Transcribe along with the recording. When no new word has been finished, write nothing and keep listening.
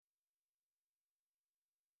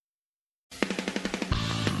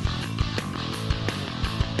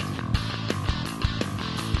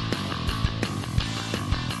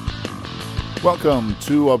Welcome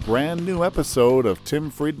to a brand new episode of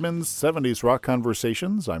Tim Friedman's 70s Rock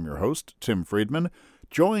Conversations. I'm your host, Tim Friedman,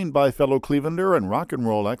 joined by fellow Clevelander and rock and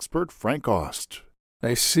roll expert Frank Ost.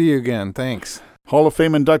 Nice to see you again. Thanks. Hall of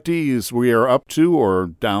Fame inductees, we are up to,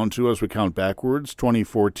 or down to as we count backwards,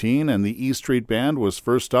 2014, and the E Street Band was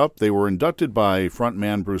first up. They were inducted by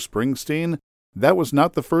frontman Bruce Springsteen. That was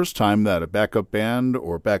not the first time that a backup band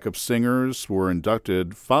or backup singers were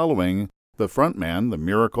inducted following the frontman. The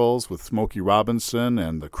Miracles with Smokey Robinson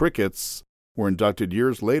and the Crickets were inducted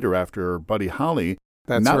years later after Buddy Holly.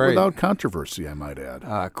 That's not right. Without controversy, I might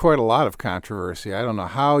add. Quite a lot of controversy. I don't know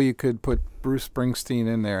how you could put Bruce Springsteen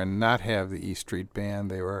in there and not have the E Street Band.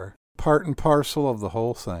 They were part and parcel of the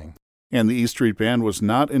whole thing. And the E Street Band was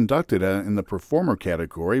not inducted in the performer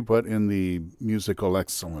category, but in the musical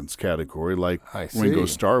excellence category, like Ringo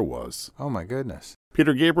Starr was. Oh, my goodness.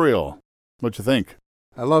 Peter Gabriel, what'd you think?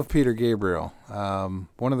 I love Peter Gabriel.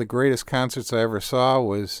 One of the greatest concerts I ever saw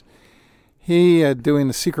was he doing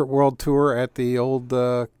the Secret World Tour at the old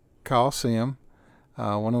Coliseum.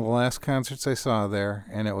 One of the last concerts I saw there,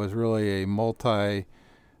 and it was really a multi-visual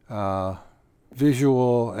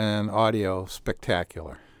and audio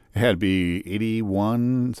spectacular. It had to be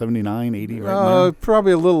 81, 79, 80 right now?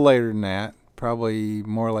 Probably a little later than that. Probably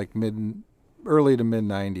more like early to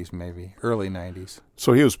mid-90s maybe, early 90s.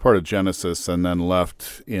 So he was part of Genesis and then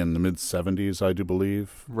left in the mid-70s, I do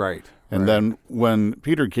believe. Right. And then when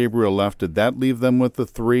Peter Gabriel left, did that leave them with the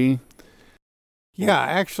three? Yeah,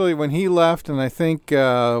 actually, when he left, and I think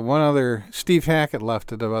Steve Hackett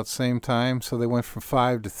left at about the same time, so they went from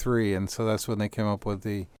 5 to 3, and so that's when they came up with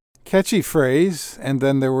the catchy phrase, and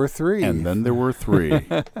then there were three. And then there were three.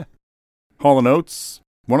 Hall & Oates,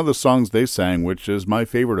 one of the songs they sang, which is my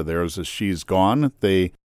favorite of theirs, is She's Gone.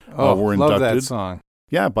 They were inducted. Love that song.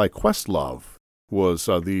 Yeah, by Questlove was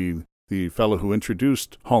the fellow wwho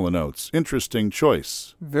introduced Hall & Oates. Interesting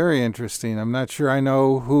choice. Very interesting. I'm not sure I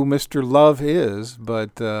know who Mr. Love is,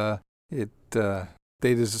 but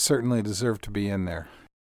they certainly deserve to be in there.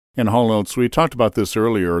 And Hall & Oates, we talked about this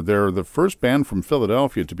earlier, they're the first band from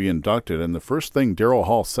Philadelphia to be inducted, and the first thing Daryl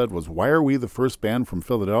Hall said was, why are we the first band from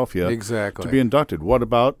Philadelphia to be inducted? What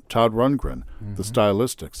about Todd Rundgren, the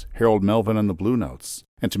Stylistics, Harold Melvin and the Blue Notes?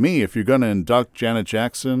 And to me, if you're going to induct Janet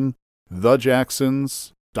Jackson, the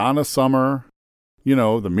Jacksons, Donna Summer,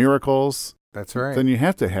 the Miracles, that's right, then you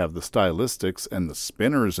have to have the Stylistics and the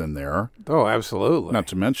Spinners in there. Oh, absolutely. Not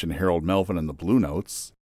to mention Harold Melvin and the Blue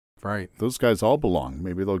Notes. Right. Those guys all belong.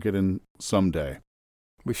 Maybe they'll get in someday.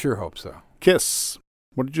 We sure hope so. Kiss.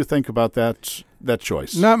 What did you think about that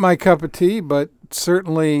choice? Not my cup of tea, but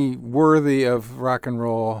certainly worthy of Rock and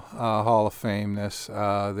Roll Hall of Fameness.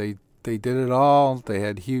 They did it all. They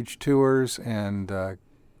had huge tours and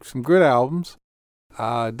some good albums.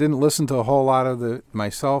 Didn't listen to a whole lot of it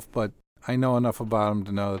myself, but I know enough about them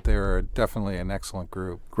to know that they were definitely an excellent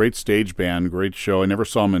group. Great stage band, great show. I never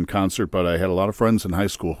saw them in concert, but I had a lot of friends in high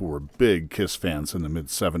school who were big Kiss fans in the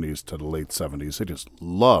mid-'70s to the late 70s. They just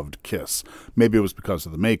loved Kiss. Maybe it was because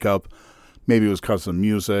of the makeup. Maybe it was because of the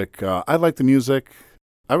music. I like the music.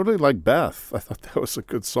 I really like Beth. I thought that was a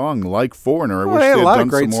good song. Like Foreigner. Well, they had a lot of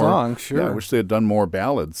great songs, sure. Yeah, I wish they had done more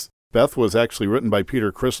ballads. Beth was actually written by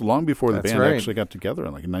Peter Criss long before the band actually got together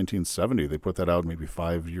in 1970. They put that out maybe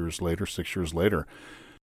 6 years later.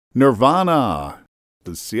 Nirvana,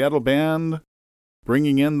 the Seattle band,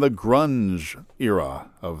 bringing in the grunge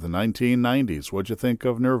era of the 1990s. What'd you think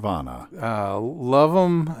of Nirvana? Love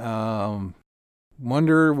them.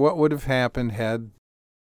 Wonder what would have happened had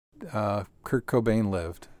Kurt Cobain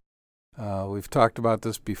lived. We've talked about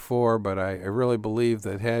this before, but I really believe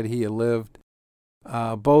that had he lived,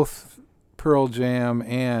 both Pearl Jam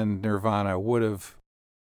and Nirvana would have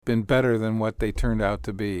been better than what they turned out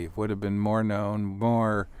to be. Would have been more known,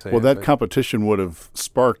 more... that competition would have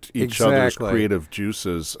sparked each other's creative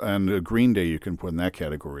juices, and Green Day you can put in that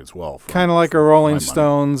category as well. Kind of like a Rolling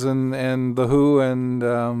Stones and The Who and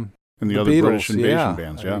the other Beatles. British invasion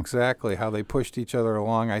bands, yeah. Exactly, how they pushed each other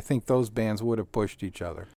along. I think those bands would have pushed each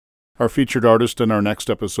other. Our featured artist in our next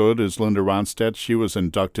episode is Linda Ronstadt. She was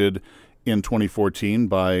inducted in 2014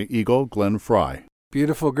 by Eagle Glenn Frey.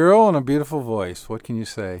 Beautiful girl and a beautiful voice. What can you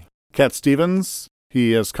say? Cat Stevens,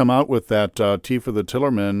 he has come out with that Tea for the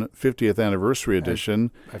Tillerman 50th anniversary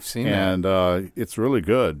edition. I've seen that. And it's really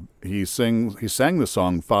good. He sang the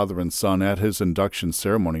song Father and Son at his induction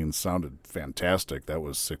ceremony and sounded fantastic. That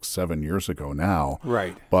was 6-7 years ago now.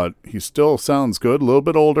 Right. But he still sounds good, a little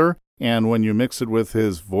bit older. And when you mix it with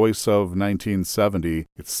his voice of 1970,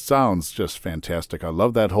 it sounds just fantastic. I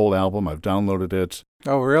love that whole album. I've downloaded it.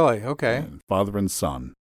 Oh, really? Okay. And Father and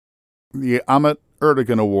Son. The Ahmet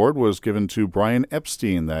Ertegun Award was given to Brian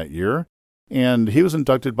Epstein that year. And he was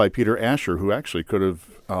inducted by Peter Asher, who actually could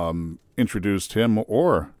have introduced him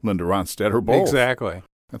or Linda Ronstadt or both. Exactly.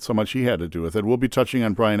 That's how much he had to do with it. We'll be touching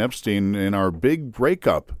on Brian Epstein in our big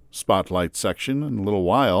breakup spotlight section in a little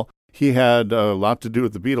while. He had a lot to do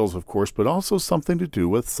with the Beatles, of course, but also something to do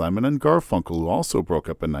with Simon and Garfunkel, who also broke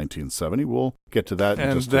up in 1970. We'll get to that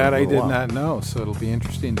in just a little while. And that I did not know, so it'll be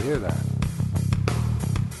interesting to hear that.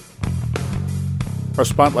 Our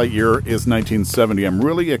spotlight year is 1970. I'm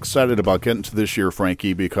really excited about getting to this year,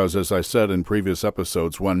 Frankie, because as I said in previous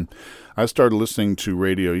episodes, when I started listening to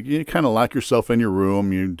radio, you kind of lock yourself in your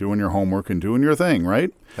room, you're doing your homework and doing your thing, right?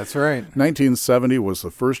 That's right. 1970 was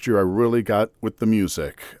the first year I really got with the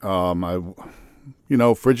music.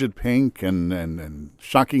 Frigid Pink and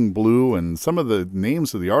Shocking Blue, and some of the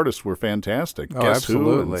names of the artists were fantastic. Oh, Guess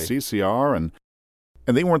absolutely. Who and CCR, and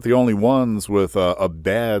they weren't the only ones with a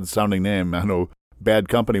bad-sounding name. I know Bad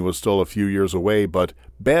Company was still a few years away, but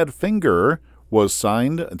Badfinger was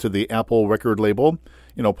signed to the Apple record label.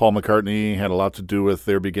 Paul McCartney had a lot to do with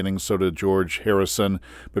their beginnings, so did George Harrison.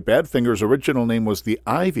 But Badfinger's original name was the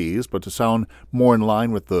Ivies, but to sound more in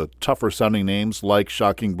line with the tougher-sounding names like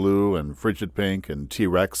Shocking Blue and Frigid Pink and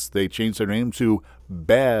T-Rex, they changed their name to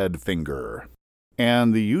Badfinger.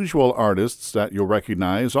 And the usual artists that you'll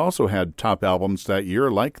recognize also had top albums that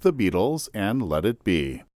year, like the Beatles and Let It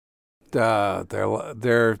Be.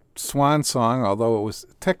 Their swan song, although it was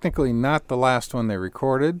technically not the last one they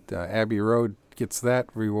recorded, Abbey Road gets that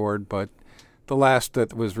reward, but the last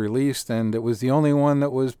that was released, and it was the only one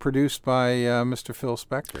that was produced by Mr. Phil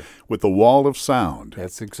Spector. With the Wall of Sound.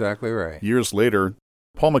 That's exactly right. Years later,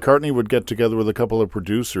 Paul McCartney would get together with a couple of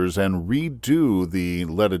producers and redo the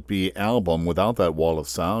Let It Be album without that Wall of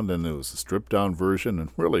Sound, and it was a stripped-down version and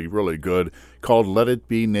really, really good, called Let It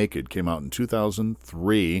Be Naked. Came out in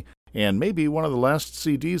 2003. And maybe one of the last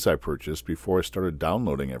CDs I purchased before I started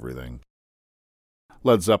downloading everything.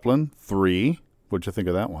 Led Zeppelin 3. What'd you think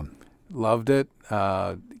of that one? Loved it.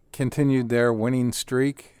 Continued their winning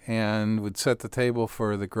streak and would set the table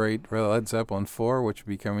for the great Led Zeppelin 4, which would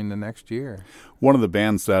be coming the next year. One of the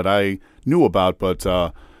bands that I knew about, but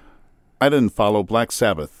I didn't follow, Black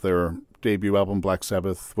Sabbath, their debut album, Black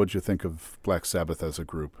Sabbath. What'd you think of Black Sabbath as a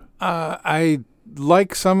group? I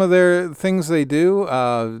like some of their things they do.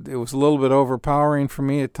 It was a little bit overpowering for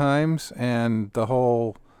me at times, and the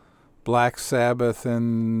whole Black Sabbath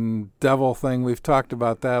and devil thing, we've talked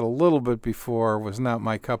about that a little bit before, was not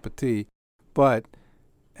my cup of tea. But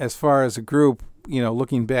as far as a group,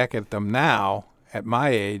 looking back at them now, at my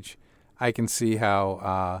age, I can see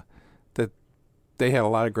how that they had a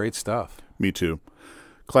lot of great stuff. Me too.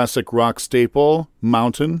 Classic rock staple,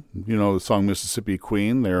 Mountain, the song Mississippi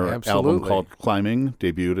Queen, their Absolutely. album called Climbing,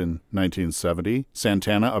 debuted in 1970.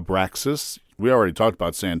 Santana, Abraxas. We already talked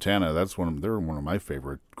about Santana. They're one of my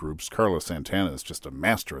favorite groups. Carlos Santana is just a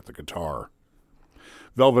master at the guitar.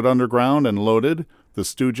 Velvet Underground and Loaded, The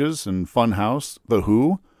Stooges and Funhouse, The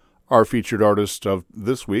Who, our featured artist of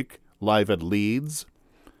this week, live at Leeds.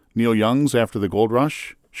 Neil Young's After the Gold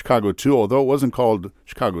Rush. Chicago 2, although it wasn't called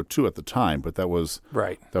Chicago 2 at the time, but that was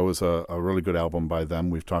right. That was a really good album by them.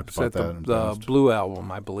 We've talked about that in the past. The Blue Album,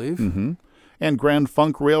 I believe. Mm-hmm. And Grand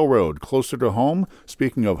Funk Railroad, Closer to Home.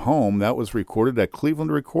 Speaking of home, that was recorded at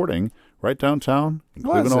Cleveland Recording, right downtown in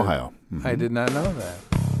Cleveland, Ohio. Mm-hmm. I did not know that.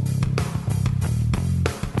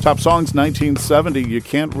 Top songs 1970. You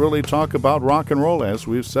can't really talk about rock and roll, as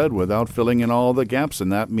we've said, without filling in all the gaps, and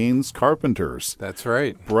that means Carpenters. That's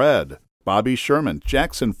right. Bread. Bobby Sherman.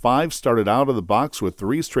 Jackson 5 started out of the box with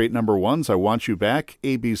 3 straight number ones. I Want You Back,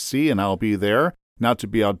 ABC, and I'll Be There. Not to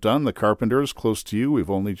be outdone, The Carpenters, Close to You,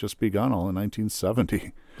 We've Only Just Begun, all in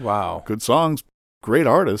 1970. Wow. Good songs, great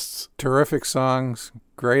artists. Terrific songs,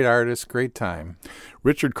 great artists, great time.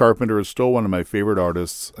 Richard Carpenter is still one of my favorite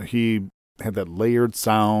artists. He had that layered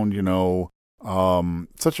sound,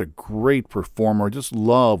 such a great performer. Just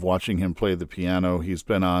love watching him play the piano. He's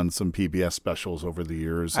been on some PBS specials over the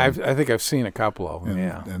years. I think I've seen a couple of them,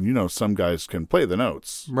 yeah. And some guys can play the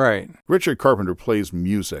notes. Right. Richard Carpenter plays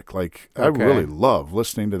music. I really love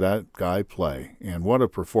listening to that guy play. And what a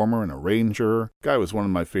performer and arranger. Guy was one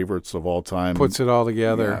of my favorites of all time. Puts it all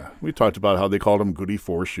together. Yeah. We talked about how they called him Goody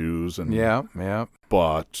Four Shoes. Yeah.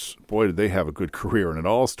 But, boy, did they have a good career. And it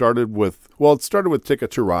all started with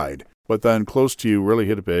Ticket to Ride. But then Close to You really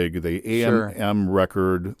hit it big. The A&M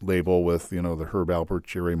record label with, the Herb Alpert,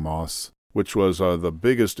 Jerry Moss, which was the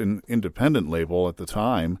biggest independent label at the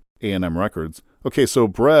time, A&M Records. Okay, so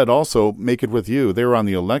Bread also, Make It With You. They were on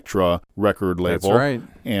the Elektra record label. That's right.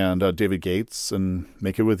 And David Gates and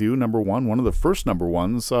Make It With You, number one. One of the first number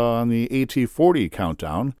ones on the AT40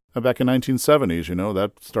 countdown back in 1970s.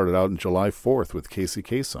 That started out on July 4th with Casey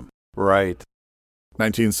Kasem. Right.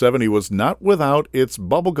 1970 was not without its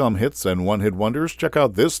bubblegum hits and one-hit wonders. Check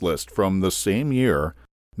out this list from the same year,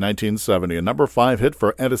 1970. A number 5 hit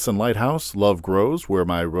for Edison Lighthouse, Love Grows, Where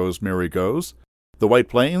My Rosemary Goes. The White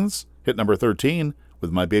Plains, hit number 13,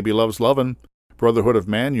 with My Baby Loves Lovin'. Brotherhood of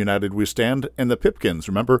Man, United We Stand. And the Pipkins,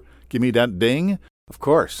 remember, Gimme Dat Ding? Of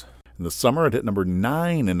course. In the summer, it hit number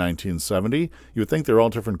 9 in 1970. You would think they're all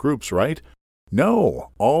different groups, right?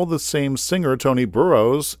 No, all the same singer, Tony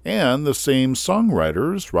Burrows, and the same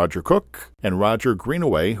songwriters, Roger Cook and Roger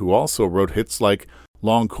Greenaway, who also wrote hits like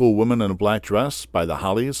Long Cool Woman in a Black Dress by the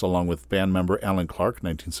Hollies, along with band member Alan Clark,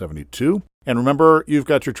 1972. And remember, You've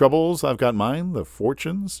Got Your Troubles, I've Got Mine, The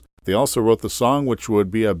Fortunes. They also wrote the song, which would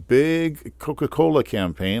be a big Coca-Cola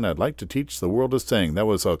campaign, I'd Like to Teach the World to Sing. That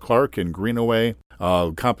was a Clark and Greenaway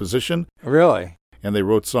composition. Really? And they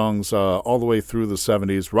wrote songs all the way through the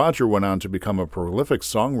 70s. Roger went on to become a prolific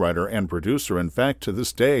songwriter and producer. In fact, to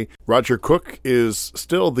this day, Roger Cook is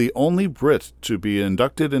still the only Brit to be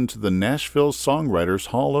inducted into the Nashville Songwriters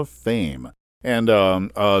Hall of Fame. And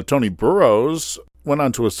Tony Burrows went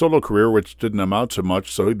on to a solo career, which didn't amount to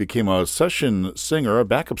much, so he became a session singer, a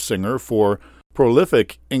backup singer for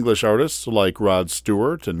prolific English artists like Rod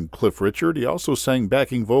Stewart and Cliff Richard. He also sang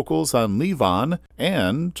backing vocals on Levon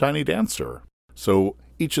and Tiny Dancer. So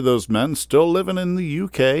each of those men still living in the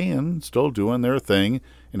UK and still doing their thing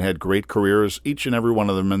and had great careers, each and every one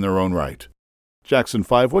of them in their own right. Jackson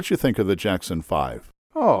 5, what you think of the Jackson 5?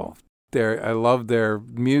 Oh, I love their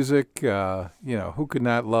music. Who could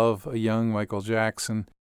not love a young Michael Jackson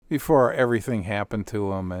before everything happened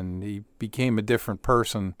to him and he became a different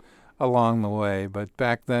person along the way. But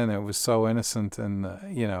back then it was so innocent and,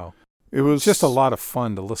 it was just a lot of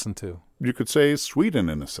fun to listen to. You could say sweet and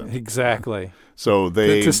innocent. Exactly. So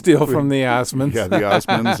they to steal from the Osmonds. Yeah, the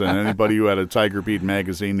Osmonds, and anybody who had a Tiger Beat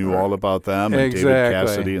magazine knew all about them. And exactly. David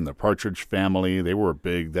Cassidy and the Partridge Family, they were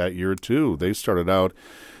big that year too. They started out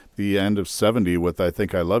the end of 70 with I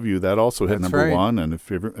Think I Love You. That also hit That's number right. 1. And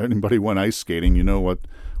if anybody went ice skating, you know what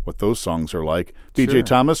those songs are like. Sure. B.J.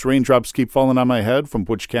 Thomas, Raindrops Keep Falling on My Head from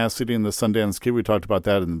Butch Cassidy and the Sundance Kid. We talked about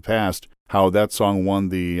that in the past, how that song won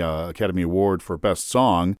the Academy Award for Best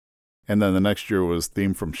Song. And then the next year was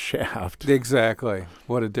theme from Shaft. Exactly.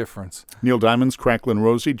 What a difference. Neil Diamond's Cracklin'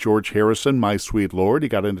 Rosie, George Harrison, My Sweet Lord. He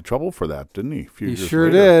got into trouble for that, didn't he? He sure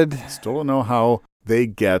did. Still don't know how they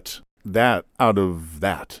get that out of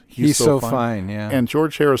that. He's so fine, yeah. And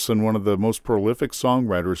George Harrison, one of the most prolific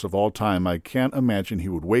songwriters of all time, I can't imagine he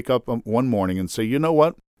would wake up one morning and say, you know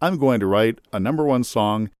what? I'm going to write a number 1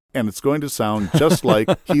 song, and it's going to sound just like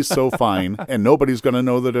He's So Fine, and nobody's going to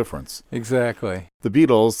know the difference. Exactly. The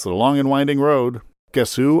Beatles, The Long and Winding Road.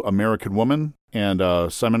 Guess Who? American Woman. And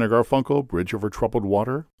Simon & Garfunkel, Bridge Over Troubled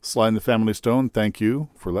Water. Sly and the Family Stone, Thank You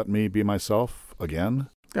for Letting Me Be Myself Again.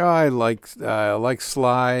 Oh, I like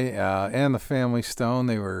Sly and the Family Stone.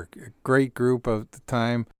 They were a great group at the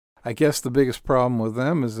time. I guess the biggest problem with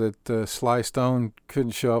them is that Sly Stone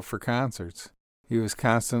couldn't show up for concerts. He was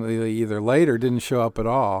constantly either late or didn't show up at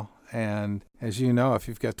all. And as you know, if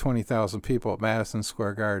you've got 20,000 people at Madison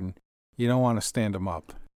Square Garden, you don't want to stand them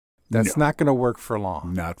up. That's not going to work for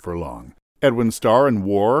long. Not for long. Edwin Starr and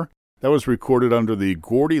War. That was recorded under the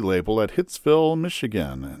Gordy label at Hitsville,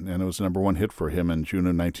 Michigan, and it was a number 1 hit for him in June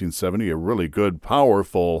of 1970, a really good,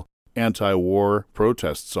 powerful anti-war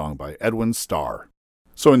protest song by Edwin Starr.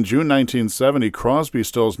 So in June 1970, Crosby,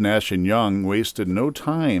 Stills, Nash & Young wasted no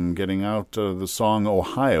time getting out the song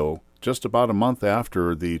Ohio, just about a month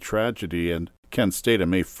after the tragedy in Kent State on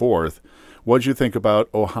May 4th. What'd you think about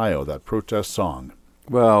Ohio, that protest song?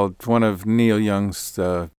 Well, it's one of Neil Young's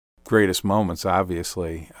greatest moments,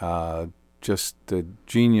 obviously. Just a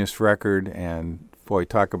genius record, and boy,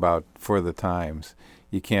 talk about for the times.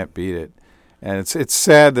 You can't beat it. And it's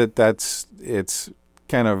sad that it's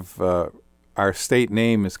kind of our state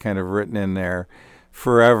name is kind of written in there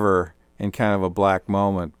forever in kind of a black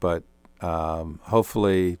moment, but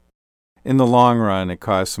hopefully in the long run it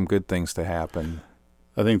caused some good things to happen.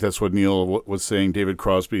 I think that's what Neil was saying. David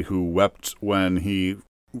Crosby, who wept when he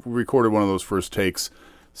recorded one of those first takes,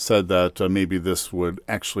 said that maybe this would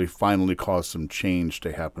actually finally cause some change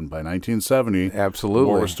to happen by 1970. Absolutely.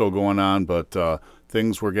 War was still going on, but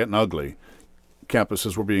things were getting ugly.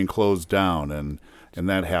 Campuses were being closed down, and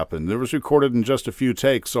that happened. It was recorded in just a few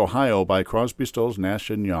takes, Ohio, by Crosby, Stills, Nash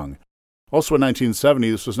 & Young. Also in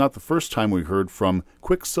 1970, this was not the first time we heard from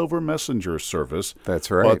Quicksilver Messenger Service. That's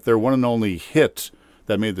right. But their one and only hit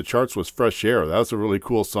that made the charts was Fresh Air. That was a really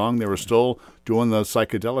cool song. They were still doing the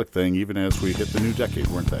psychedelic thing even as we hit the new decade,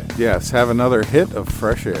 weren't they? Yes, have another hit of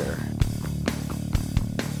Fresh Air.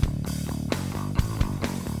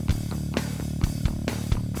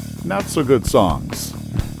 not so good songs.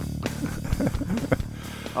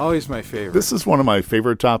 Always my favorite. This is one of my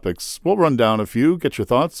favorite topics. We'll run down a few, get your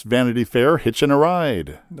thoughts. Vanity Fair, Hitchin' a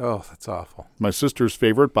Ride. Oh, that's awful. My sister's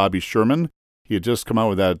favorite, Bobby Sherman. He had just come out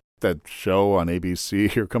with that show on ABC,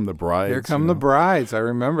 Here Come the Brides. Here Come the Brides. I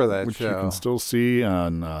remember that which show. You can still see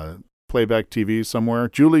on playback TV somewhere.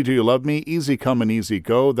 Julie, Do You Love Me? Easy Come and Easy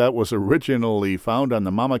Go. That was originally found on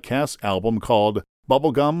the Mama Cass album called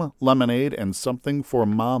Bubblegum, Lemonade, and Something for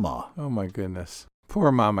Mama. Oh, my goodness.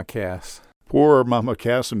 Poor Mama Cass. Poor Mama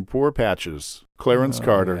Cass and poor Patches. Clarence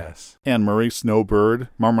Carter. Yes. Anne Marie Snowbird.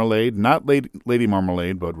 Marmalade. Not Lady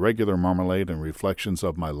Marmalade, but regular Marmalade and Reflections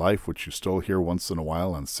of My Life, which you still hear once in a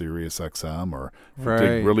while on Sirius XM or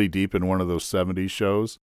dig really deep in one of those 70s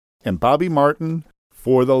shows. And Bobby Martin,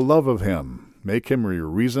 For the Love of Him. Make Him Your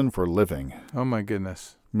Reason for Living. Oh, my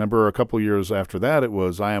goodness. Remember, a couple years after that, it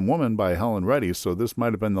was I Am Woman by Helen Reddy, so this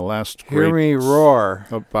might have been the last Hear Me Roar.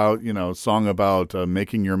 About, song about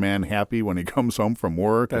making your man happy when he comes home from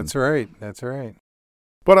work. That's right. That's right.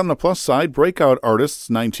 But on the plus side, breakout artists,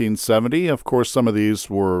 1970. Of course, some of these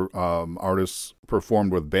were artists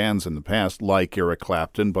performed with bands in the past, like Eric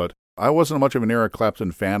Clapton, but I wasn't much of an Eric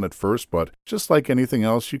Clapton fan at first, but just like anything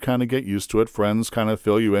else, you kind of get used to it. Friends kind of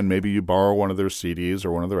fill you in. Maybe you borrow one of their CDs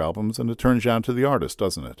or one of their albums, and it turns you on to the artist,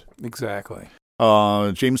 doesn't it? Exactly.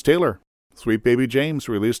 James Taylor, Sweet Baby James,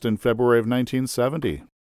 released in February of 1970,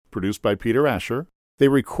 produced by Peter Asher. They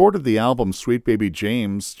recorded the album Sweet Baby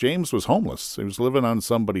James. James was homeless. He was living on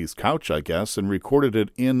somebody's couch, I guess, and recorded it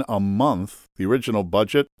in a month. The original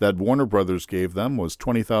budget that Warner Brothers gave them was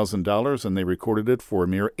 $20,000, and they recorded it for a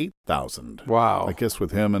mere $8,000. Wow. I guess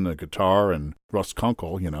with him and a guitar and Russ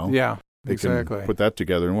Kunkel, Yeah, they exactly. can put that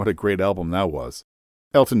together, and what a great album that was.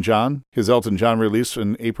 Elton John. His Elton John release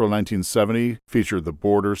in April 1970 featured the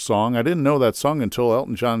Border song. I didn't know that song until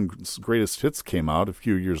Elton John's Greatest Hits came out a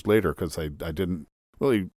few years later, because I didn't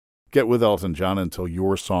really get with Elton John until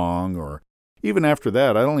Your Song, or even after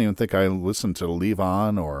that. I don't even think I listened to Leave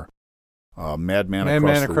On or Madman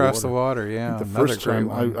Across the Water. Yeah, the first time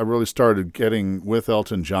I really started getting with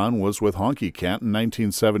Elton John was with Honky Cat in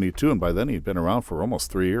 1972, and by then he'd been around for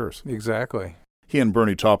almost 3 years. Exactly. He and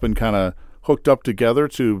Bernie Taupin kind of hooked up together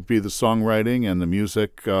to be the songwriting and the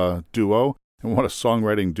music duo. And what a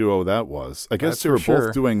songwriting duo that was. I guess they were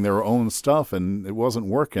both doing their own stuff, and it wasn't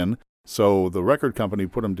working. So the record company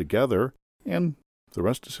put them together, and the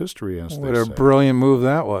rest is history, as they say. What a brilliant move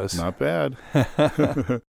that was. Not bad.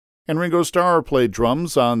 And Ringo Starr played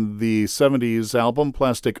drums on the 70s album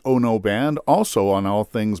Plastic Ono Band, also on All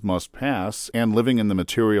Things Must Pass, and Living in the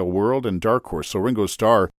Material World, and Dark Horse. So Ringo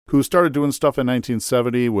Starr, who started doing stuff in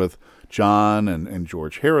 1970 with John and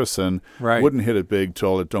George Harrison, wouldn't hit it big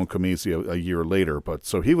till It Don't Come Easy a year later. But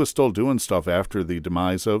so he was still doing stuff after the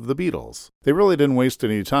demise of the Beatles. They really didn't waste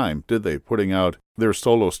any time, did they, putting out their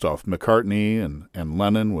solo stuff? McCartney and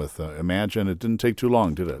Lennon with Imagine. It didn't take too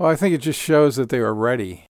long, did it? Well, I think it just shows that they were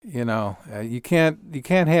ready. You can't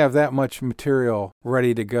have that much material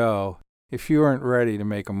ready to go if you weren't ready to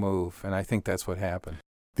make a move, and I think that's what happened.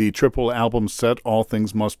 The triple album set, All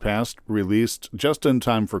Things Must Pass, released just in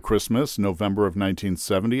time for Christmas, November of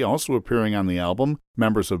 1970. Also appearing on the album,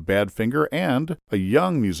 members of Badfinger and a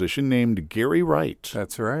young musician named Gary Wright.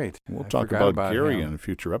 That's right. We'll talk about Gary in a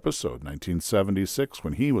future episode, 1976,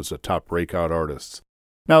 when he was a top breakout artist.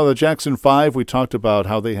 Now, the Jackson 5, we talked about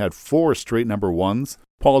how they had 4 straight number ones.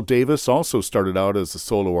 Paul Davis also started out as a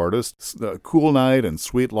solo artist, Cool Night and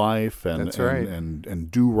Sweet Life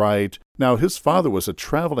and Do Right. Now, his father was a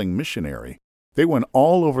traveling missionary. They went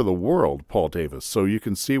all over the world, Paul Davis, so you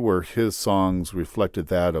can see where his songs reflected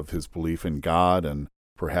that of his belief in God, and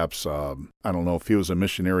perhaps, I don't know if he was a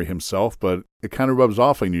missionary himself, but it kind of rubs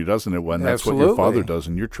off on you, doesn't it, when that's what your father does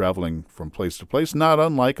and you're traveling from place to place, not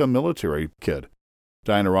unlike a military kid.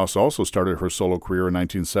 Diana Ross also started her solo career in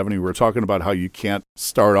 1970. We were talking about how you can't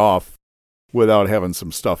start off without having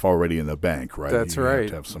some stuff already in the bank, right? That's you right. You have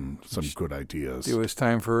to have some good ideas. It was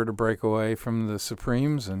time for her to break away from the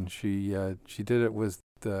Supremes, and she did it with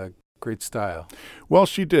great style. Well,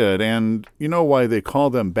 she did, and you know why they call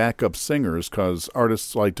them backup singers? Because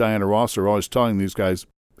artists like Diana Ross are always telling these guys,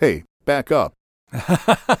 hey, back up.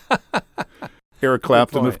 Eric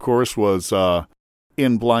Clapton, of course, was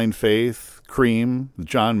in Blind Faith, Cream,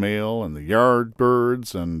 John Mayall, and the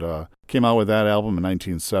Yardbirds, and came out with that album in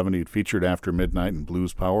 1970. It featured After Midnight and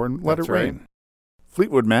Blues Power and Let It Rain.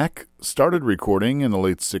 Fleetwood Mac started recording in the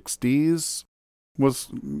late 60s, was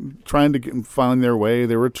trying to find their way.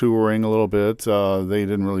 They were touring a little bit. They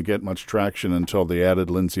didn't really get much traction until they added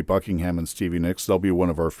Lindsey Buckingham and Stevie Nicks. They'll be one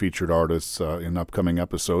of our featured artists in upcoming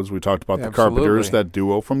episodes. We talked about the Carpenters, that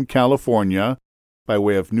duo from California. by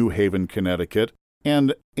way of New Haven, Connecticut.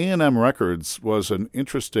 And A&M Records was an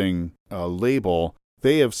interesting label.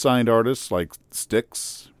 They have signed artists like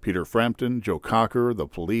Styx, Peter Frampton, Joe Cocker, The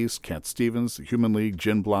Police, Cat Stevens, The Human League,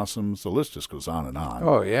 Gin Blossoms. The list just goes on and on.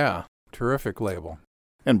 Oh, yeah. Terrific label.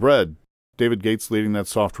 And Bread, David Gates leading that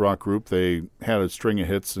soft rock group. They had a string of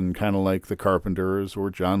hits, and kind of like the Carpenters or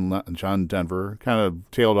John Denver, kind of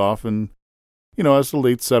tailed off. And, as the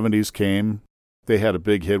late 70s came, they had a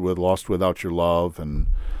big hit with Lost Without Your Love, and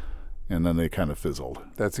then they kind of fizzled.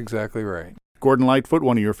 That's exactly right. Gordon Lightfoot,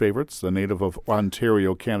 one of your favorites, the native of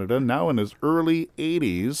Ontario, Canada, now in his early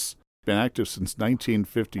 80s, been active since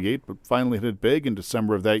 1958, but finally hit it big in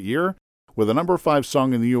December of that year with a number 5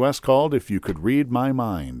 song in the U.S. called If You Could Read My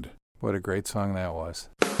Mind. What a great song that was.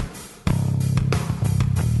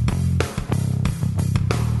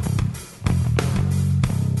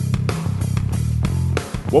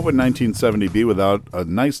 What would 1970 be without a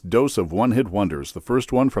nice dose of one-hit wonders? The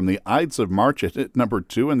first one from the Ides of March at hit number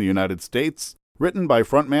 2 in the United States, written by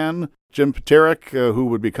frontman Jim Peterik, who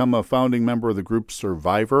would become a founding member of the group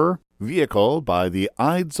Survivor. Vehicle by the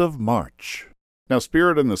Ides of March. Now,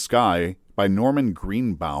 Spirit in the Sky by Norman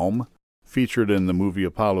Greenbaum, featured in the movie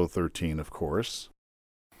Apollo 13, of course.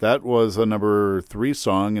 That was a number 3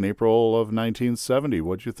 song in April of 1970.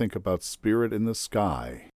 What'd you think about Spirit in the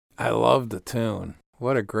Sky? I love the tune.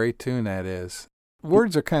 What a great tune that is.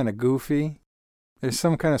 Words are kind of goofy. There's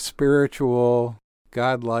some kind of spiritual,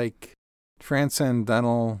 godlike,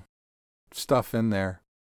 transcendental stuff in there.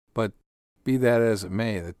 But be that as it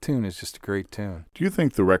may, the tune is just a great tune. Do you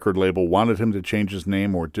think the record label wanted him to change his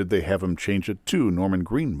name, or did they have him change it to Norman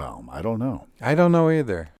Greenbaum? I don't know. I don't know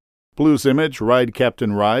either. Blues Image, Ride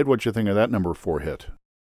Captain Ride. What'd you think of that number 4 hit?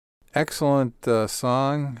 Excellent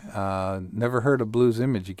song. Never heard of Blues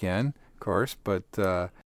Image again, of course, but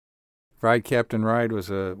Ride Captain Ride was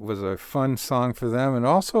a fun song for them, and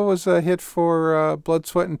also was a hit for Blood,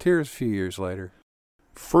 Sweat, and Tears a few years later.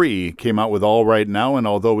 Free came out with All Right Now, and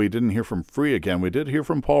although we didn't hear from Free again, we did hear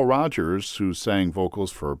from Paul Rogers, who sang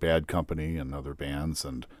vocals for Bad Company and other bands,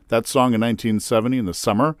 and that song in 1970 in the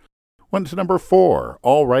summer went to number 4,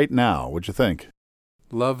 All Right Now. What'd you think?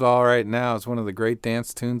 Loved All Right Now. It's one of the great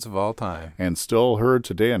dance tunes of all time. And still heard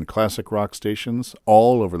today on classic rock stations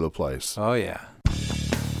all over the place. Oh, yeah.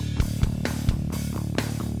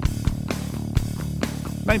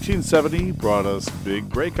 1970 brought us big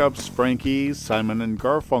breakups. Frankie, Simon, and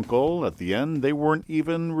Garfunkel. At the end, they weren't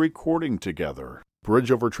even recording together.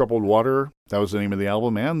 Bridge Over Troubled Water, that was the name of the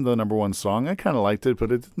album and the number 1 song. I kind of liked it,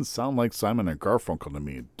 but it didn't sound like Simon and Garfunkel to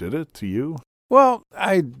me. Did it to you? Well,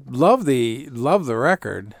 I love the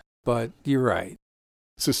record, but you're right.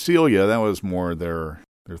 Cecilia, that was more their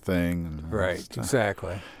thing. Right,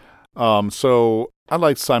 exactly. So I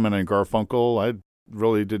liked Simon and Garfunkel. I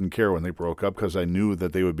really didn't care when they broke up because I knew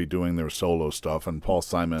that they would be doing their solo stuff, and Paul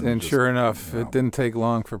Simon... And sure enough, it didn't take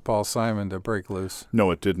long for Paul Simon to break loose. No,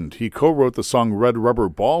 it didn't. He co-wrote the song Red Rubber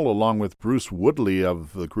Ball along with Bruce Woodley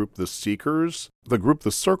of the group The Seekers. The group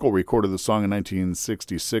The Circle recorded the song in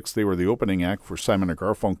 1966. They were the opening act for Simon and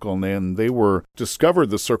Garfunkel, and they were discovered,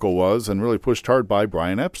 The Circle was, and really pushed hard by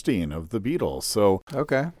Brian Epstein of the Beatles. So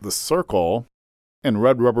okay. The Circle and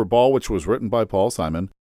Red Rubber Ball, which was written by Paul Simon,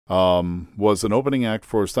 was an opening act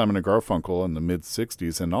for Simon & Garfunkel in the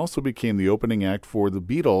mid-'60s, and also became the opening act for the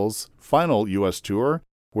Beatles' final U.S. tour,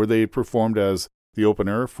 where they performed as the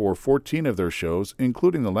opener for 14 of their shows,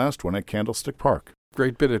 including the last one at Candlestick Park.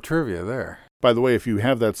 Great bit of trivia there. By the way, if you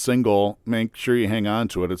have that single, make sure you hang on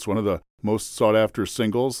to it. It's one of the most sought-after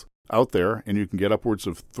singles out there, and you can get upwards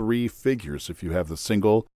of 3 figures if you have the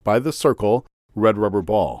single by The Circle, Red Rubber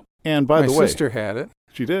Ball. And by the way... My sister had it.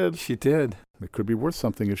 She did? She did. It could be worth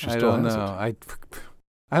something if she still has it.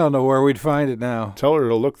 I don't know where we'd find it now. Tell her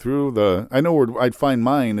to look through the... I know where I'd find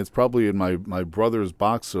mine. It's probably in my brother's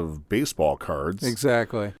box of baseball cards.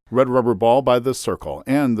 Exactly. Red Rubber Ball by The Circle.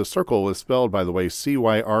 And The Circle is spelled, by the way,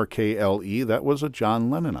 Cyrkle. That was a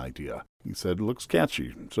John Lennon idea. He said, it looks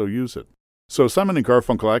catchy, so use it. So Simon and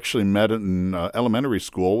Garfunkel actually met in elementary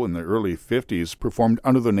school in the early 50s, performed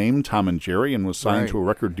under the name Tom and Jerry, and was signed to a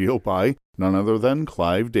record deal by none other than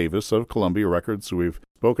Clive Davis of Columbia Records, who we've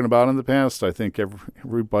spoken about in the past. I think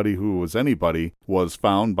everybody who was anybody was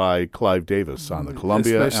found by Clive Davis on the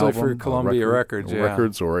Columbia Especially album. for Columbia Records, yeah.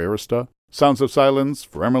 Records or Arista. Sounds of Silence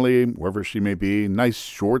for Emily, wherever she may be. Nice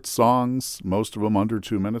short songs, most of them under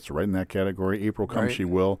 2 minutes, right in that category. April Come She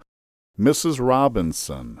Will. Mrs.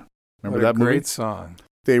 Robinson. Remember that movie? Great song.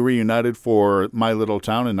 They reunited for My Little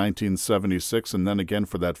Town in 1976, and then again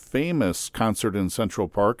for that famous concert in Central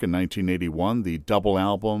Park in 1981, the double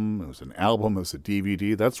album. It was an album, it was a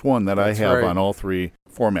DVD. That's one that I have on all three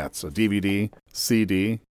formats, a DVD,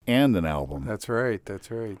 CD, and an album. That's right.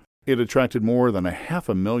 It attracted more than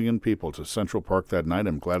 500,000 people to Central Park that night.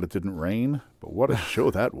 I'm glad it didn't rain, but what a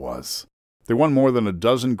show that was. They won more than a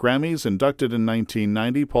dozen Grammys. Inducted in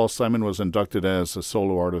 1990, Paul Simon was inducted as a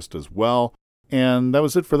solo artist as well. And that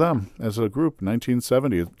was it for them as a group,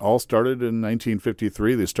 1970. It all started in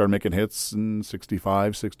 1953. They started making hits in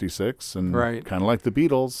 65, 66. And kind of like the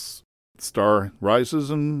Beatles, star rises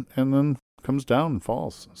and then comes down and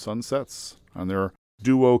falls, sunsets on their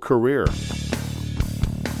duo career.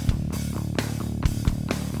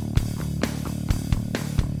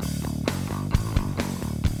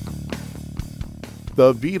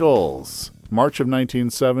 The Beatles. March of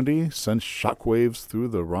 1970 sent shockwaves through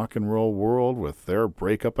the rock and roll world with their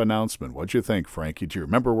breakup announcement. What'd you think, Frankie? Do you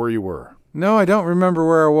remember where you were? No, I don't remember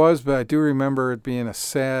where I was, but I do remember it being a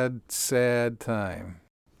sad, sad time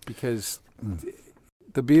because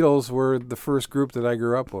the Beatles were the first group that I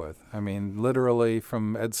grew up with. I mean, literally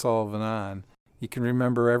from Ed Sullivan on, you can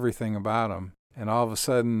remember everything about them. And all of a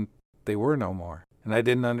sudden, they were no more. And I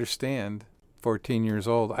didn't understand, 14 years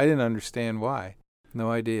old, I didn't understand why.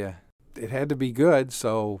 No idea. It had to be good,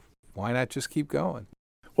 so why not just keep going?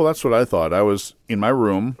 Well, that's what I thought. I was in my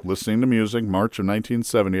room listening to music, March of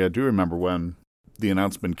 1970. I do remember when the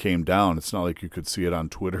announcement came down. It's not like you could see it on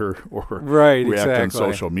Twitter or react on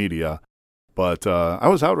social media. But I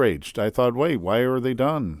was outraged. I thought, wait, why are they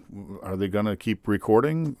done? Are they going to keep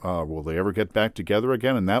recording? Will they ever get back together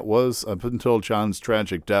again? And that was, up until John's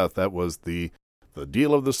tragic death, that was the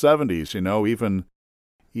deal of the 70s. You know, even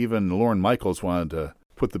Lorne Michaels wanted to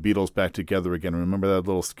put the Beatles back together again. Remember that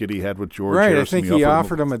little skit he had with George Harrison? I think he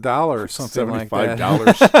offered him $1 or something like that.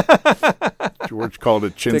 $75. George called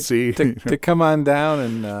it chintzy. to come on down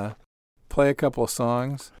and play a couple of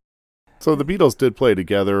songs. So the Beatles did play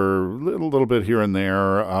together a little bit here and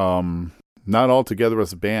there. Not all together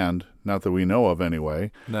as a band, not that we know of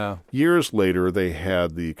anyway. No. Years later, they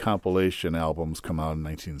had the compilation albums come out in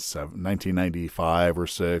 1995 or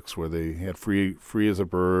 6, where they had Free as a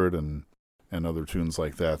Bird and other tunes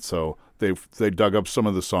like that. So they dug up some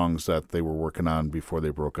of the songs that they were working on before they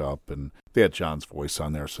broke up, and they had John's voice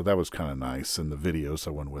on there, so that was kind of nice, and the videos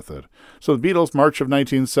that went with it. So the Beatles, March of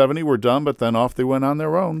 1970, were done, but then off they went on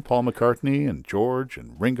their own. Paul McCartney and George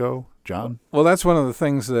and Ringo, John. Well, that's one of the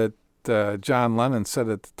things that John Lennon said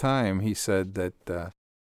at the time. He said that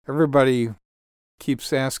everybody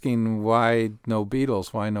keeps asking why no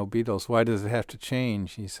Beatles, why does it have to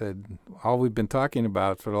change? He said, all we've been talking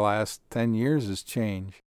about for the last 10 years is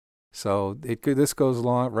change. So this goes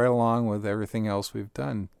right along with everything else we've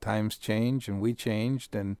done. Times change and we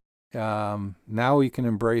changed, and now we can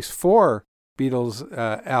embrace 4 Beatles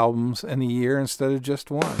albums in a year instead of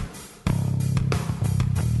just one.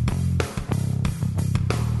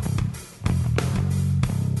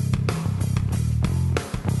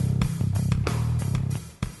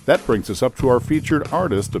 That brings us up to our featured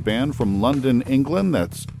artist, a band from London, England,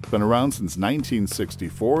 that's been around since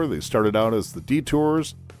 1964. They started out as the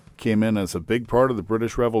Detours, came in as a big part of the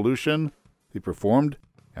British Revolution. They performed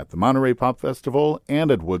at the Monterey Pop Festival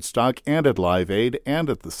and at Woodstock and at Live Aid and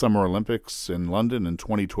at the Summer Olympics in London in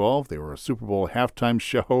 2012. They were a Super Bowl halftime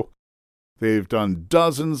show. They've done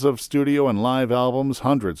dozens of studio and live albums,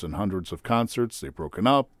 hundreds and hundreds of concerts. They've broken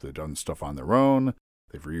up. They've done stuff on their own.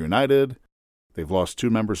 They've reunited. They've lost 2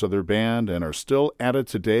 members of their band and are still at it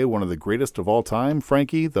today, one of the greatest of all time,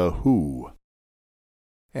 Frankie, The Who.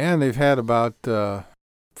 And they've had about 4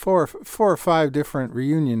 or 5 different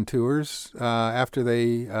reunion tours after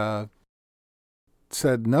they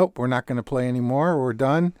said, nope, we're not going to play anymore, we're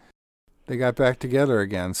done. They got back together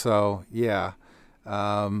again. So, yeah,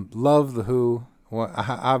 love The Who.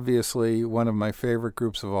 Obviously, one of my favorite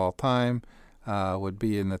groups of all time. Would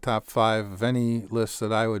be in the top 5 of any list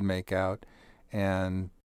that I would make out.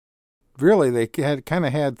 And really, they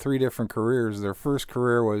had 3 different careers. Their first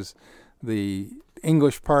career was the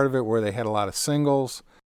English part of it, where they had a lot of singles,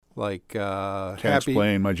 like Can't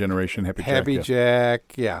Explain, My Generation, Happy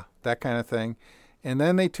Jack, yeah, that kind of thing. And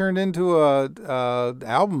then they turned into a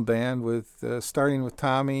album band with starting with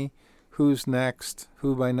Tommy, Who's Next,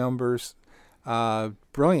 Who by Numbers,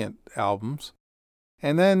 brilliant albums.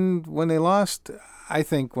 And then when they lost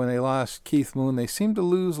Keith Moon, they seemed to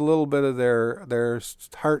lose a little bit of their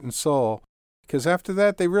heart and soul, because after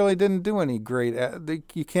that they really didn't do any great.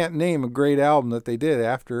 You can't name a great album that they did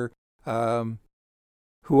after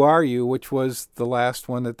Who Are You, which was the last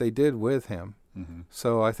one that they did with him. Mm-hmm.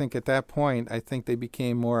 So I think at that point, I think they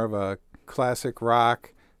became more of a classic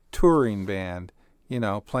rock touring band,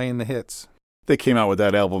 playing the hits. They came out with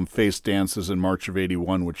that album, Face Dances, in March of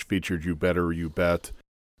 81, which featured You Better, You Bet.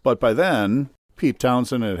 But by then, Pete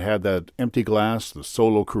Townsend had that Empty Glass. The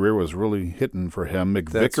solo career was really hitting for him.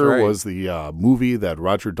 McVicker was the movie that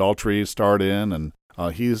Roger Daltrey starred in, and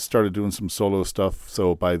he started doing some solo stuff.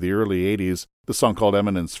 So by the early 80s, the song called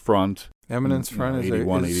Eminence Front. Eminence Front is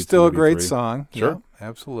 82, still a great 83. song. Sure. Yeah,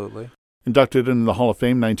 absolutely. Inducted into the Hall of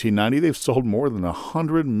Fame 1990, they've sold more than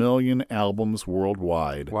 100 million albums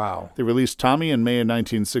worldwide. Wow. They released Tommy in May of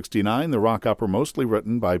 1969, the rock opera mostly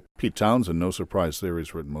written by Pete Townsend. No surprise there,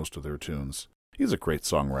 he's written most of their tunes. He's a great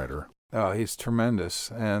songwriter. Oh, he's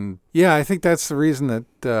tremendous. And yeah, I think that's the reason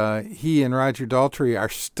that he and Roger Daltrey are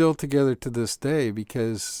still together to this day,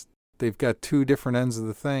 because they've got two different ends of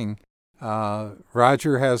the thing.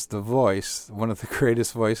 Roger has the voice, one of the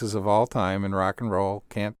greatest voices of all time in rock and roll,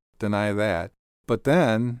 can't deny that. But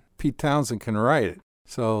then Pete Townsend can write it.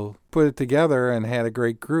 So put it together and had a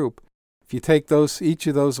great group. If you take each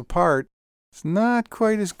of those apart, it's not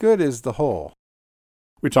quite as good as the whole.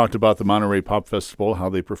 We talked about the Monterey Pop Festival, how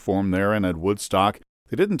they performed there, and at Woodstock.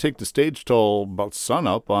 They didn't take the stage till about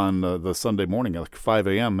sunup on the Sunday morning at like 5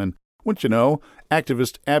 a.m. And wouldn't you know,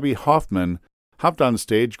 activist Abby Hoffman hopped on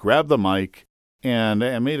stage, grabbed the mic, and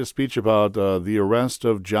made a speech about the arrest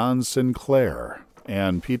of John Sinclair.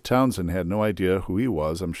 And Pete Townsend had no idea who he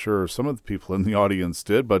was. I'm sure some of the people in the audience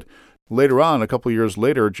did, but later on, a couple years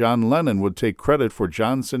later, John Lennon would take credit for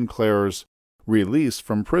John Sinclair's release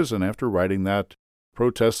from prison after writing that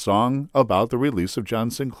protest song about the release of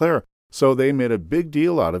John Sinclair. So they made a big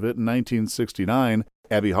deal out of it in 1969.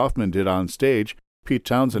 Abby Hoffman did on stage. Pete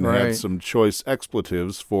Townsend had some choice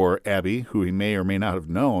expletives for Abby, who he may or may not have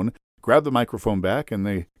known, grabbed the microphone back, and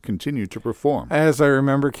they continued to perform. As I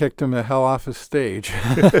remember, kicked him the hell off his stage.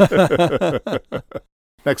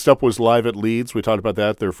 Next up was Live at Leeds. We talked about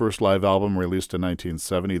that, their first live album released in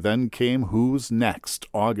 1970. Then came Who's Next,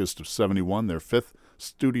 August of 71, their fifth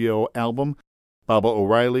studio album. Baba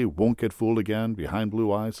O'Reilly, Won't Get Fooled Again, Behind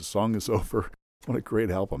Blue Eyes, The Song Is Over. What a great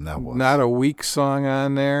album that was. Not a weak song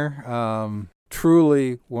on there.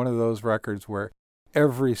 Truly one of those records where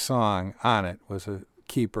every song on it was a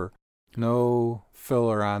keeper. No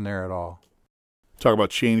filler on there at all. Talk about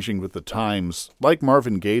changing with the times. Like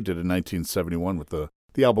Marvin Gaye did in 1971 with the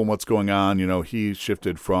album What's Going On. He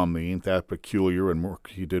shifted from the Ain't That Peculiar and work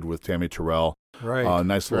he did with Tammy Terrell. Right.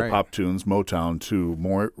 Nice little pop tunes, Motown, to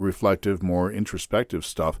more reflective, more introspective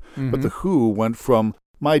stuff. Mm-hmm. But The Who went from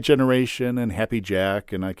My Generation and Happy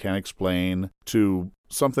Jack and I Can't Explain to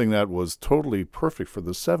something that was totally perfect for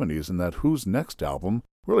the 70s, and that Who's Next album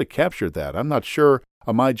really captured that. I'm not sure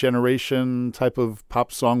a My Generation type of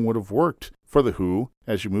pop song would have worked for The Who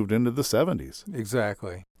as you moved into the 70s.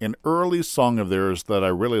 Exactly. An early song of theirs that I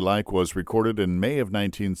really like was recorded in May of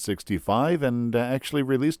 1965 and actually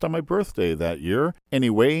released on my birthday that year,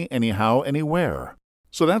 Anyway, Anyhow, Anywhere.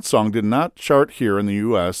 So that song did not chart here in the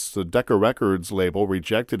U.S. The Decca Records label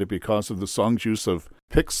rejected it because of the song's use of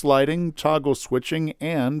pick sliding, toggle switching,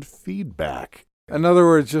 and feedback. In other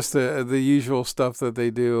words, just the usual stuff that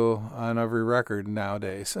they do on every record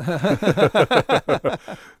nowadays.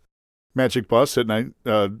 Magic Bus hit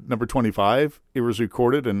number 25. It was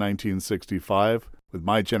recorded in 1965 with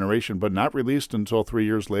My Generation, but not released until 3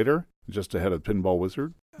 years later, just ahead of Pinball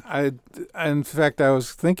Wizard. In fact, I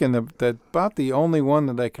was thinking that about the only one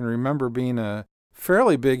that I can remember being a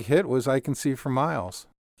fairly big hit was I Can See for Miles.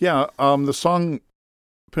 Yeah, the song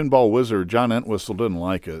Pinball Wizard, John Entwistle didn't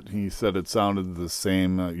like it. He said it sounded the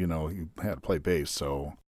same, he had to play bass,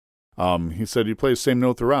 so he said you play the same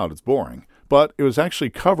note throughout, it's boring. But it was actually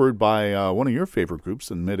covered by one of your favorite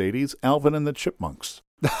groups in the mid-'80s, Alvin and the Chipmunks.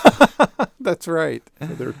 That's right. For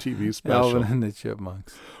their TV special. Alvin and the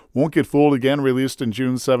Chipmunks. Won't Get Fooled Again, released in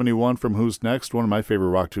June 71 from Who's Next, one of my favorite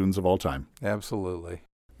rock tunes of all time. Absolutely.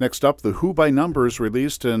 Next up, The Who by Numbers,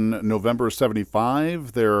 released in November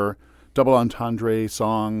 75. Their double entendre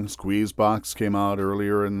song, Squeeze Box, came out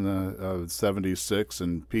earlier in 76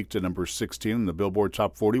 and peaked at number 16 in the Billboard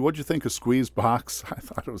Top 40. What'd you think of Squeeze Box? I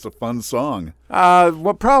thought it was a fun song.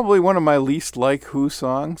 Well, probably one of my least like Who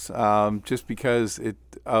songs, just because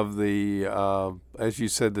of the, as you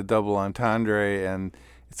said, the double entendre, and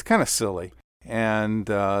it's kind of silly. And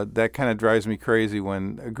that kind of drives me crazy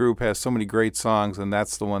when a group has so many great songs and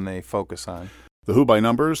that's the one they focus on. The Who by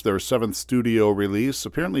Numbers, their seventh studio release.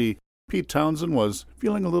 Apparently, Pete Townsend was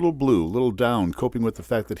feeling a little blue, a little down, coping with the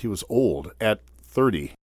fact that he was old at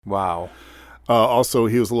 30. Wow. Also,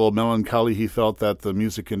 he was a little melancholy. He felt that the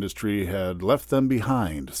music industry had left them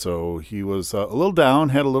behind. So he was a little down,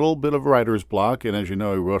 had a little bit of writer's block. And as you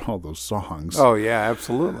know, he wrote all those songs. Oh, yeah,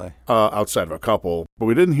 absolutely. Outside of a couple. But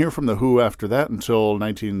we didn't hear from The Who after that until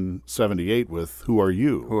 1978 with Who Are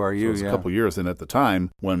You? Who Are You, so it was a couple years. And at the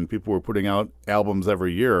time, when people were putting out albums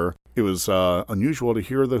every year, it was unusual to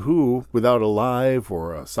hear The Who without a live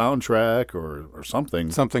or a soundtrack or something.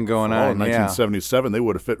 Something going on, in 1977, they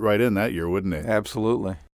would have fit right in that year, wouldn't they?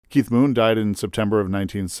 Absolutely. Keith Moon died in September of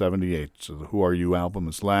 1978, so the Who Are You album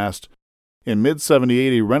is last. In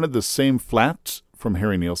mid-78, he rented the same flat from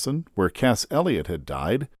Harry Nilsson, where Cass Elliot had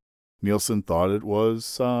died. Nilsson thought it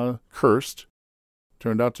was cursed.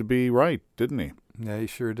 Turned out to be right, didn't he? Yeah, he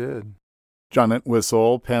sure did. John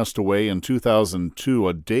Entwistle passed away in 2002,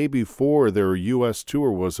 a day before their U.S.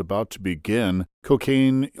 tour was about to begin.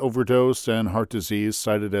 Cocaine overdose and heart disease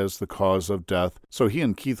cited as the cause of death, so he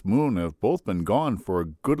and Keith Moon have both been gone for a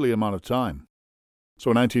goodly amount of time.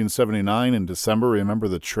 So in 1979, in December, remember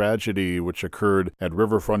the tragedy which occurred at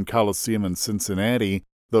Riverfront Coliseum in Cincinnati.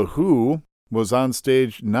 The Who was on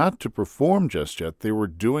stage not to perform just yet. They were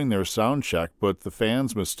doing their sound check, but the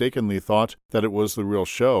fans mistakenly thought that it was the real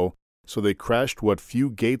show. So they crashed what few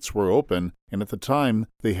gates were open, and at the time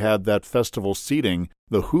they had that festival seating.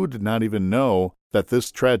 The Who did not even know that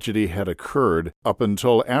this tragedy had occurred up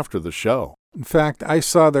until after the show. In fact, I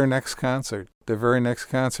saw their next concert. The very next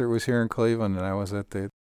concert was here in Cleveland, and I was at the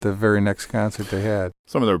very next concert they had.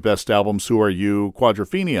 Some of their best albums, Who Are You?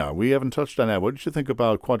 Quadrophenia. We haven't touched on that. What did you think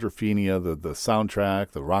about Quadrophenia, the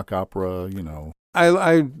soundtrack, the rock opera,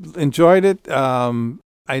 I enjoyed it.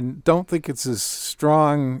 I don't think it's as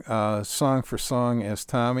strong song for song as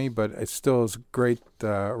Tommy, but it still is a great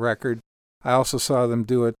record. I also saw them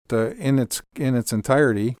do it in its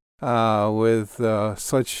entirety with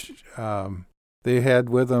such. They had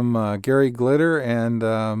with them Gary Glitter and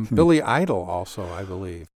Billy Idol also, I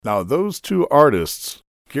believe. Now those two artists,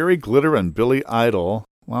 Gary Glitter and Billy Idol.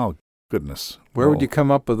 Wow, goodness. Where would you come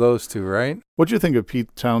up with those two, right? What do you think of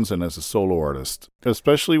Pete Townsend as a solo artist,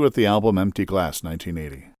 especially with the album Empty Glass,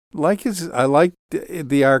 1980? I liked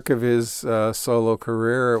the arc of his solo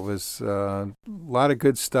career. It was a lot of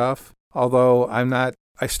good stuff. Although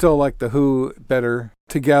I still like the Who better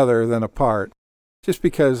together than apart, just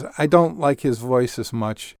because I don't like his voice as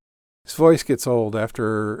much. His voice gets old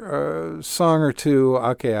after a song or two.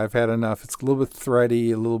 Okay, I've had enough. It's a little bit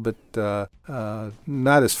thready, a little bit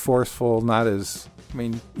not as forceful,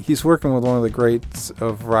 he's working with one of the greats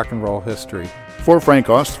of rock and roll history. For Frank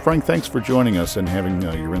Ost, Frank, thanks for joining us and having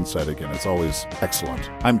your insight again. It's always excellent.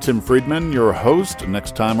 I'm Tim Friedman, your host.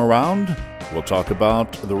 Next time around, we'll talk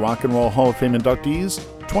about the Rock and Roll Hall of Fame inductees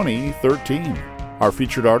 2013. Our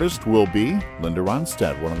featured artist will be Linda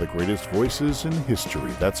Ronstadt, one of the greatest voices in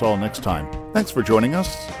history. That's all next time. Thanks for joining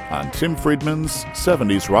us on Tim Friedman's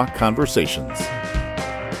 70s Rock Conversations.